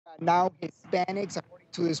Now, Hispanics, according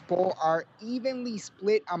to this poll, are evenly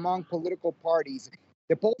split among political parties.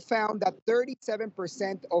 The poll found that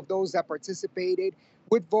 37% of those that participated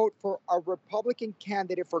would vote for a Republican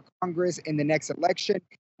candidate for Congress in the next election.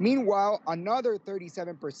 Meanwhile, another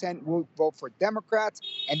 37% will vote for Democrats,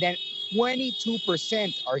 and then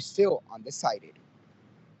 22% are still undecided.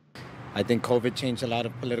 I think COVID changed a lot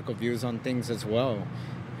of political views on things as well,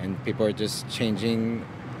 and people are just changing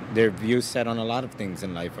their views set on a lot of things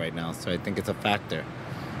in life right now, so I think it's a factor.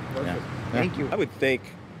 Yeah. Thank you. I would think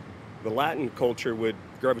the Latin culture would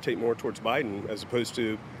gravitate more towards Biden as opposed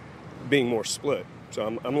to being more split. So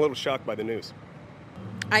I'm a little shocked by the news.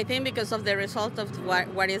 I think because of the result of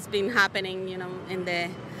what has been happening, in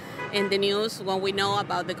the news, when we know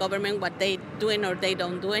about the government, what they doing or they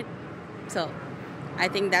don't do it. So I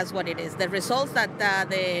think that's what it is. The results that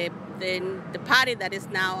the party that is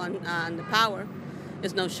now on the power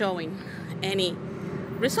is not showing any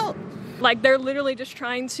result. Like, they're literally just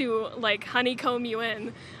trying to honeycomb you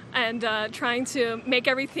in and trying to make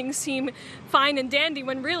everything seem fine and dandy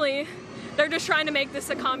when really they're just trying to make this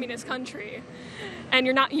a communist country. And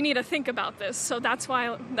you need to think about this. So that's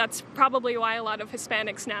probably why a lot of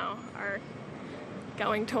Hispanics now are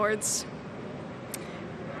going towards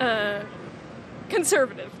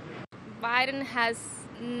conservative. Biden has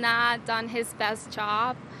not done his best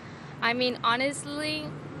job. I mean, honestly,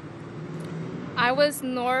 I was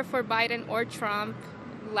nor for Biden or Trump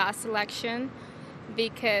last election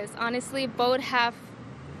because honestly, both have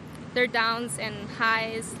their downs and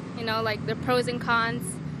highs, the pros and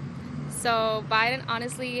cons. So Biden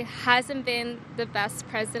honestly hasn't been the best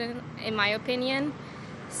president, in my opinion.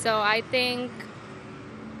 So I think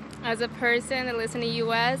as a person that lives in the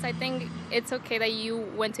U.S., I think it's okay that you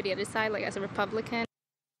went to the other side, as a Republican.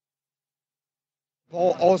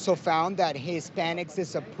 Poll also found that Hispanics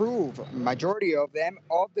disapprove, majority of them,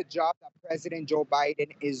 of the job that President Joe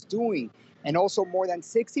Biden is doing. And also more than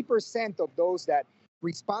 60% of those that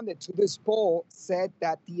responded to this poll said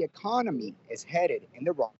that the economy is headed in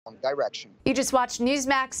the wrong direction. You just watched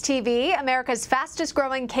Newsmax TV, America's fastest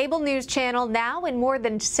growing cable news channel, now in more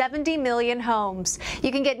than 70 million homes.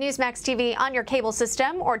 You can get Newsmax TV on your cable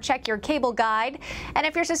system or check your cable guide. And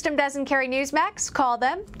if your system doesn't carry Newsmax, call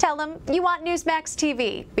them, tell them you want Newsmax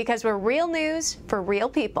TV, because we're real news for real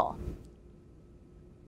people.